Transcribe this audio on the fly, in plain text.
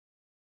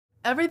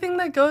Everything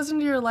that goes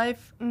into your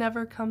life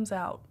never comes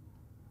out.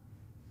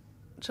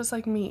 Just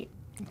like meat.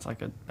 It's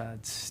like a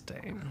bad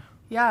stain.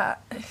 Yeah.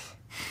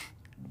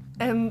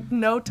 And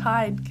no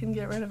tide can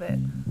get rid of it.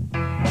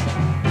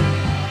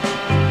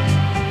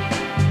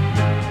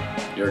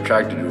 You're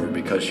attracted to her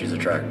because she's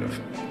attractive.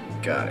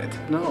 Got it.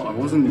 No, I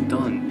wasn't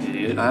done,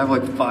 idiot. I have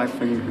like 5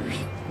 fingers.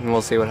 And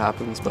we'll see what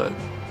happens, but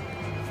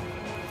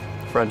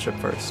friendship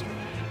first.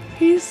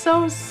 He's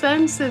so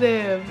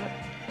sensitive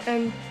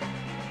and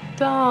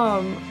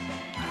dumb.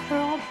 They're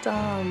all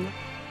dumb.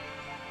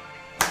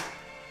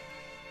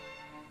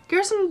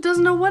 Gerson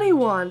doesn't know what he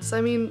wants.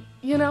 I mean,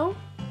 you know?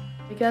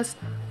 I guess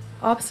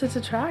opposites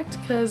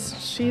attract because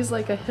she's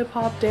like a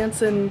hip-hop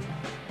dancing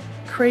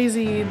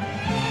crazy.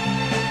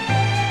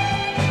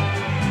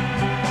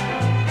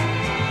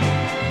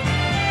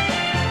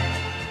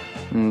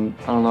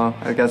 I don't know.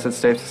 I guess it's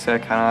safe to say I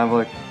kind of have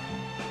like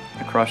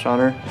a crush on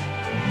her.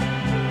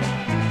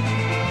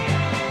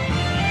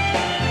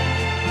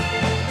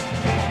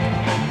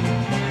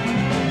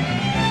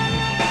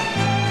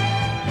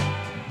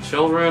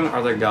 Children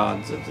are the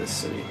gods of this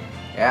city.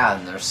 Yeah,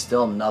 and there's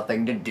still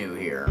nothing to do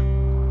here.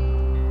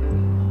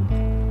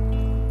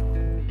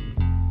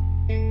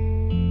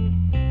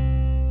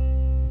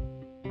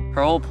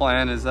 Her whole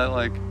plan is that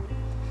like,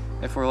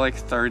 if we're like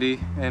 30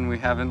 and we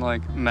haven't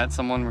like met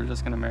someone, we're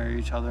just gonna marry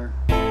each other.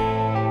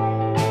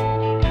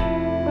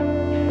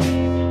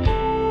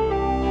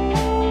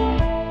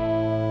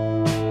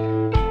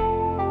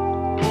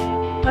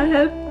 I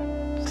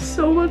had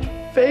so much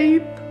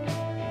faith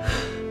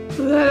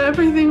that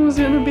everything was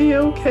gonna be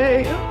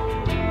okay.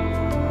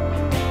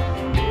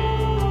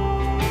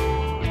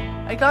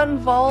 I got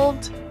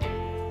involved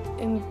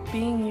in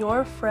being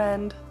your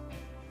friend,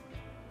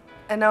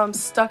 and now I'm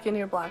stuck in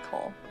your black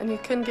hole, and you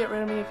couldn't get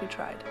rid of me if you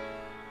tried.